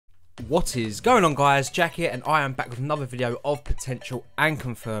What is going on, guys? Jack here, and I am back with another video of potential and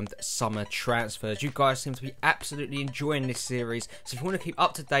confirmed summer transfers. You guys seem to be absolutely enjoying this series, so if you want to keep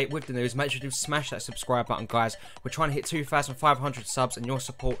up to date with the news, make sure to smash that subscribe button, guys. We're trying to hit 2,500 subs, and your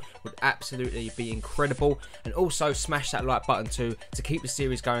support would absolutely be incredible. And also smash that like button too to keep the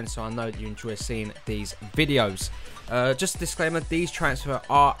series going, so I know that you enjoy seeing these videos. Just a disclaimer, these transfers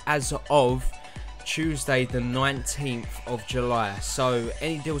are as of Tuesday the 19th of July, so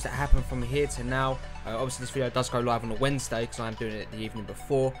any deals that happen from here to now, obviously this video does go live on a Wednesday because I'm doing it the evening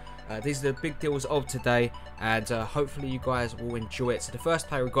before. These are the big deals of today, and hopefully you guys will enjoy it. So the first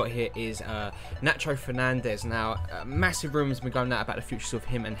player we've got here is Nacho Fernandez. Now, massive rumours have been going out about the futures of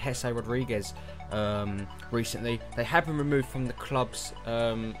him and Jesse Rodriguez recently. They have been removed from the club's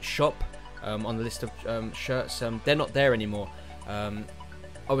shop on the list of shirts. They're not there anymore.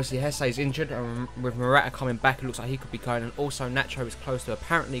 Obviously, Jesse is injured, and with Morata coming back, it looks like he could be going. And also, Nacho is close to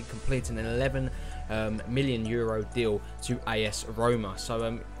apparently completing an 11 million euro deal to AS Roma. So,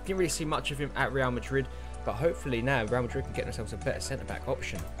 didn't really see much of him at Real Madrid, but hopefully now Real Madrid can get themselves a better centre-back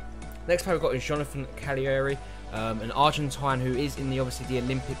option. Next player we've got is Jonathan Cagliari, an Argentine who is in the the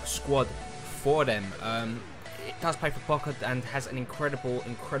Olympic squad for them. It does play for Boca and has an incredible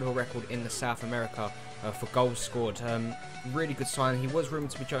record in the South America for goals scored. Really good sign. He was rumoured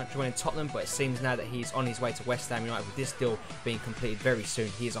to be joining Tottenham, but it seems now that he's on his way to West Ham United with this deal being completed very soon.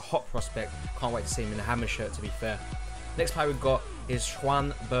 He is a hot prospect. Can't wait to see him in the Hammer shirt, to be fair. Next player we've got is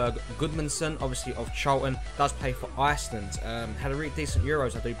Juan Berg Gudmundsson, obviously of Charlton. Does play for Iceland. Had a really decent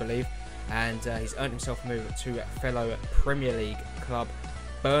Euros, I do believe, and he's earned himself a move to fellow Premier League club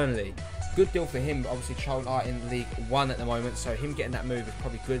Burnley. Good deal for him. Obviously, Charlton are in League 1 at the moment, so him getting that move is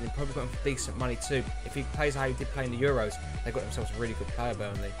probably good. And probably got him for decent money too. If he plays how he did play in the Euros, they got themselves a really good player,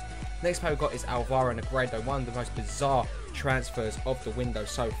 Burnley. Next player we've got is Alvaro Negredo, one of the most bizarre transfers of the window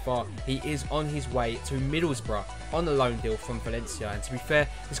so far. He is on his way to Middlesbrough on the loan deal from Valencia, and to be fair,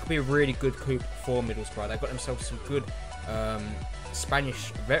 this could be a really good coup for Middlesbrough. They've got themselves some good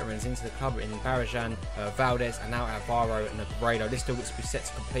Spanish veterans into the club in Barajan, Valdez, and now Alvaro Negredo. This deal looks to be set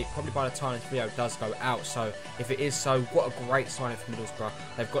to complete probably by the time this video does go out, so if it is so, what a great signing for Middlesbrough.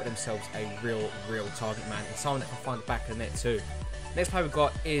 They've got themselves a real target man, and someone that can find the back of the net too. Next player we've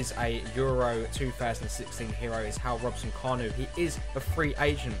got is a Euro 2016 hero, is Hal Robson-Kanu. He is a free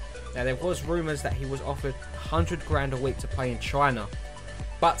agent. Now, there was rumours that he was offered 100 grand a week to play in China,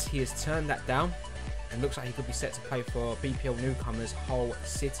 but he has turned that down. And looks like he could be set to play for BPL newcomers Hull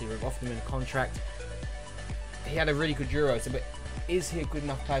City. We've offered him in a contract. He had a really good Euros, but is he a good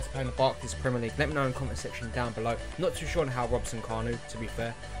enough player to play in the Barclays Premier League? Let me know in the comment section down below. Not too sure on how Robson-Kanu, to be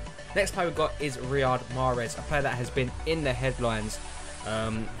fair. Next player we've got is Riyad Mahrez, a player that has been in the headlines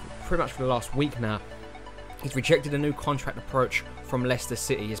pretty much for the last week now. He's rejected a new contract approach from Leicester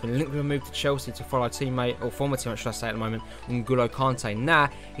City. He's been linked with a move to Chelsea to follow teammate, or former teammate should I say at the moment, N'Golo Kante. Now,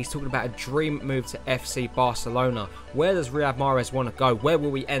 he's talking about a dream move to FC Barcelona. Where does Riyad Mahrez want to go? Where will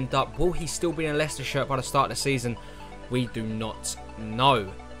we end up? Will he still be in a Leicester shirt by the start of the season? We do not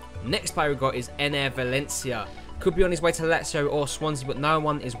know. Next player we've got is Enner Valencia. Could be on his way to Lazio or Swansea, but no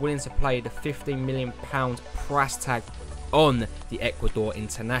one is willing to play the £15 million price tag on the Ecuador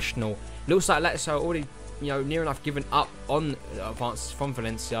international. Looks like Lazio already near enough given up on advances from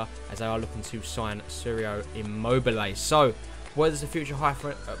Valencia, as they are looking to sign Sergio Immobile. So, what does the future hold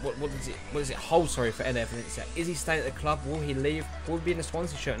for? What does it hold? Sorry, for Enner Valencia. Is he staying at the club? Will he leave? Will he be in the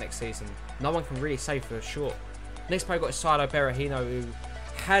Swansea shirt next season? No one can really say for sure. Next player got is Silo Berahino, who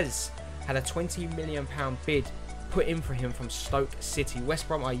has had a £20 million bid put in for him from Stoke City. West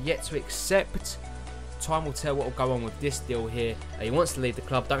Brom are yet to accept. Time will tell what will go on with this deal here. He wants to leave the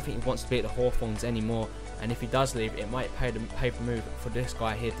club. Don't think he wants to be at the Hawthorns anymore. And if he does leave, it might pay the move for this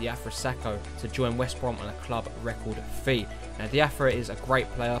guy here, Diafra Sakho, to join West Brom on a club record fee. Now, Diafra is a great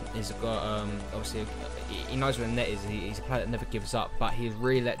player. He's got obviously he knows where the net is. He's a player that never gives up. But he's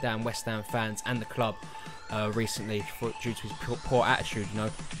really let down West Ham fans and the club recently due to his poor attitude.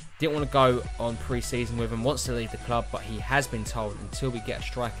 Didn't want to go on pre-season with him, wants to leave the club, but he has been told until we get a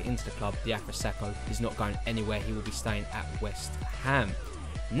striker into the club, Diafra Sakho is not going anywhere. He will be staying at West Ham.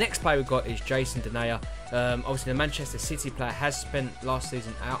 Next player we've got is Jason Denayer. Obviously, the Manchester City player has spent last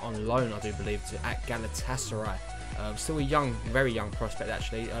season out on loan, I do believe, at Galatasaray. Still a very young prospect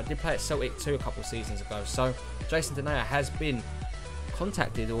actually. Did play at Celtic too a couple of seasons ago. So Jason Denayer has been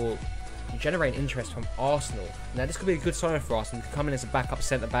contacted or generating interest from Arsenal. Now, this could be a good sign for Arsenal. He could come in as a backup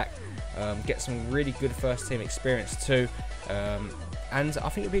centre-back, get some really good first-team experience too. And I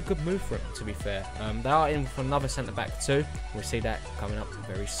think it'd be a good move for him, to be fair. They are in for another centre-back too. We'll see that coming up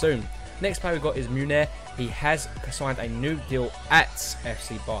very soon. Next player we've got is Munir. He has signed a new deal at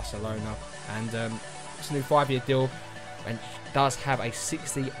FC Barcelona, and it's a new 5-year deal, and does have a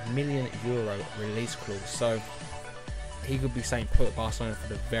 60 million euro release clause. So he could be staying put at Barcelona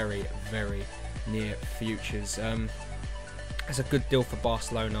for the very, very near futures. It's a good deal for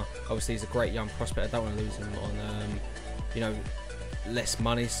Barcelona. Obviously, he's a great young prospect. I don't want to lose him on, less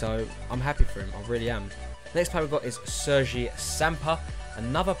money. So I'm happy for him. I really am. Next player we've got is Sergi Samper,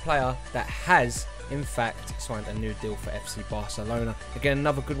 another player that has, in fact, signed a new deal for FC Barcelona. Again,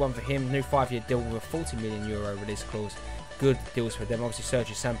 another good one for him. New 5-year deal with a 40 million euro release clause. Good deals for them. Obviously,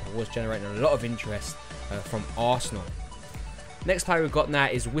 Sergi Samper was generating a lot of interest from Arsenal. Next player we've got now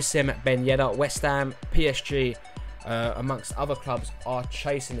is Wissam Ben Yedder. West Ham, PSG, amongst other clubs, are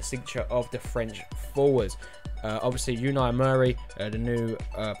chasing the signature of the French forwards. Obviously, Unai Emery, the new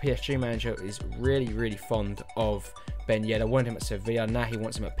PSG manager, is really, really fond of Ben Yedder. Wanted him at Sevilla, now he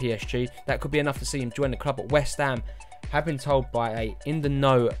wants him at PSG. That could be enough to see him join the club at West Ham. Have been told by a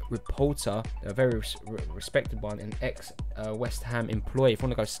in-the-know reporter, a very respected one, an ex-West Ham employee. If you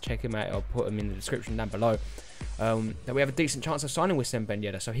want to go check him out, I'll put him in the description down below. That we have a decent chance of signing Wissam Ben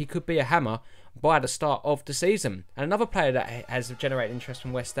Yedder, so he could be a hammer by the start of the season. And another player that has generated interest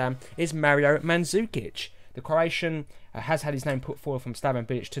from West Ham is Mario Mandzukic. The Croatian has had his name put forward from Slaven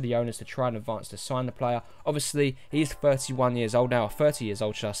Bilic to the owners to try and advance to sign the player. Obviously, he is 31 years old now, or 30 years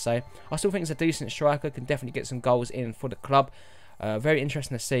old, should I say. I still think he's a decent striker, can definitely get some goals in for the club. Very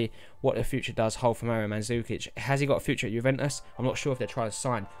interesting to see what the future does hold for Mario Mandzukic. Has he got a future at Juventus? I'm not sure if they're trying to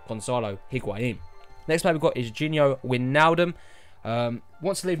sign Gonzalo Higuain. Next player we've got is Gino Wijnaldum.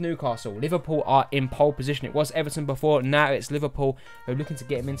 Wants to leave Newcastle. Liverpool are in pole position. It was Everton before, now it's Liverpool who are looking to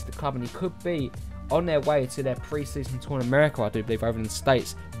get him into the club, and he could be on their way to their pre-season tour in America, I do believe, over in the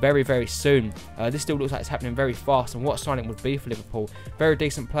States, very, very soon. This still looks like it's happening very fast, and what a signing would be for Liverpool. Very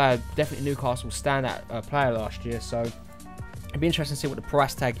decent player, definitely Newcastle's standout player last year, so it'd be interesting to see what the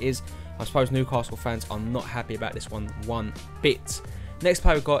price tag is. I suppose Newcastle fans are not happy about this one bit. Next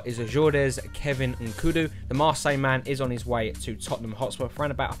player we've got is Ajordes Kevin Nkudu. The Marseille man is on his way to Tottenham Hotspur for around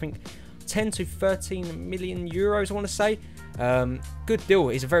about, I think, 10 to 13 million euros, I want to say. Good deal.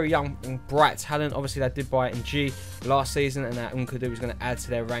 He's a very young and bright talent. Obviously, they did buy Ng last season, and that Nkudu is going to add to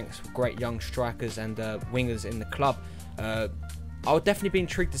their ranks of great young strikers and wingers in the club. I would definitely be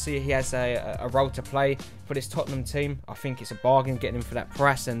intrigued to see if he has a role to play for this Tottenham team. I think it's a bargain getting him for that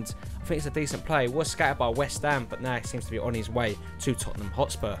price, and I think it's a decent play. He was scattered by West Ham, but now he seems to be on his way to Tottenham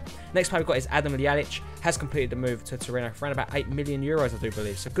Hotspur. Next player we've got is Adam Ljajic. Has completed the move to Torino for around about 8 million euros, I do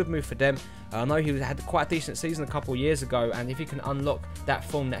believe. So good move for them. I know he had quite a decent season a couple of years ago, and if he can unlock that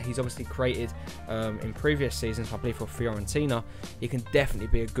form that he's obviously created in previous seasons, I believe for Fiorentina, he can definitely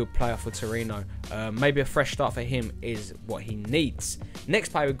be a good player for Torino. Maybe a fresh start for him is what he needs. Next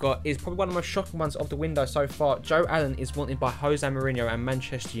player we've got is probably one of the most shocking ones of the window so far. Joe Allen is wanted by Jose Mourinho and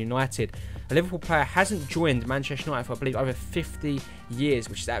Manchester United. A Liverpool player hasn't joined Manchester United for, I believe, over 50 years,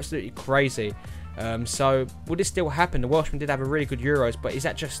 which is absolutely crazy. So will this still happen? The Welshman did have a really good Euros, but is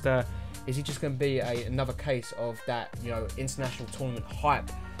that just is he just going to be another case of that, international tournament hype?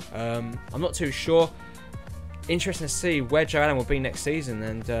 I'm not too sure. Interesting to see where Joe Allen will be next season,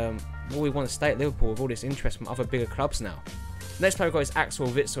 and will we want to stay at Liverpool with all this interest from other bigger clubs now? Next player we've got is Axel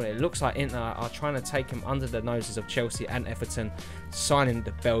Witsel. It looks like Inter are trying to take him under the noses of Chelsea and Everton, signing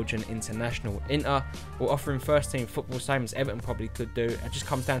the Belgian international. Inter will offer him first team football, same as Everton probably could do. It just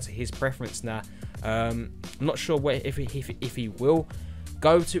comes down to his preference now. I'm not sure if he will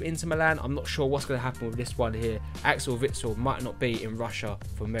go to Inter Milan. I'm not sure what's going to happen with this one here. Axel Witsel might not be in Russia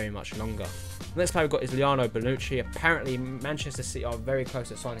for very much longer. The next player we've got is Leandro Bonucci. Apparently, Manchester City are very close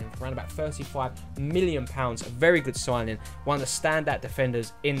to signing him for around about £35 million. A very good signing. One of the standout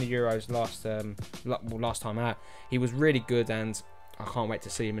defenders in the Euros last time out. He was really good, and I can't wait to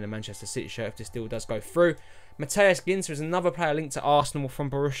see him in a Manchester City shirt if this deal does go through. Matthias Ginter is another player linked to Arsenal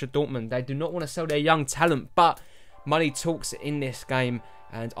from Borussia Dortmund. They do not want to sell their young talent, but money talks in this game,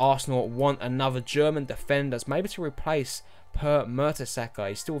 and Arsenal want another German defender, maybe to replace Per Mertesacker.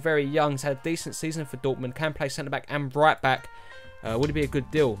 He's still very young. He's had a decent season for Dortmund. Can play centre back and right back. Would it be a good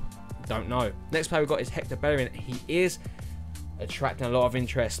deal? Don't know. Next player we've got is Hector Bellerin. He is attracting a lot of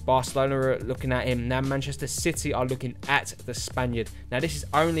interest. Barcelona are looking at him. Now Manchester City are looking at the Spaniard. Now this is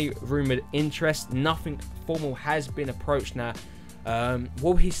only rumoured interest. Nothing formal has been approached now.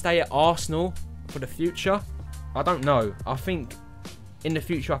 Will he stay at Arsenal for the future? I don't know. I think in the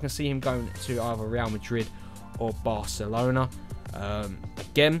future I can see him going to either Real Madrid or Barcelona.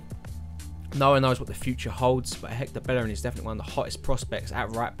 Again, no one knows what the future holds, but Hector Bellerin is definitely one of the hottest prospects at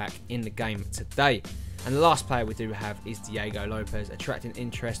right back in the game today. And the last player we do have is Diego Lopez, attracting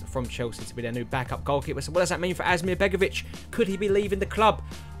interest from Chelsea to be their new backup goalkeeper. So what does that mean for Asmir Begovic? Could he be leaving the club?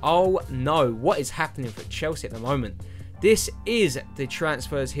 Oh no, what is happening for Chelsea at the moment? This is the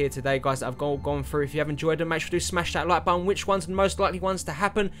transfers here today, guys, that I've gone through. If you have enjoyed them, make sure to smash that like button. Which ones are the most likely ones to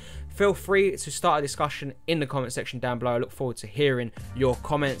happen? Feel free to start a discussion in the comment section down below. I look forward to hearing your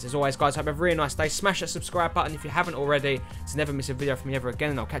comments. As always, guys, have a really nice day. Smash that subscribe button if you haven't already to never miss a video from me ever again.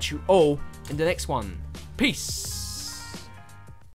 And I'll catch you all in the next one. Peace.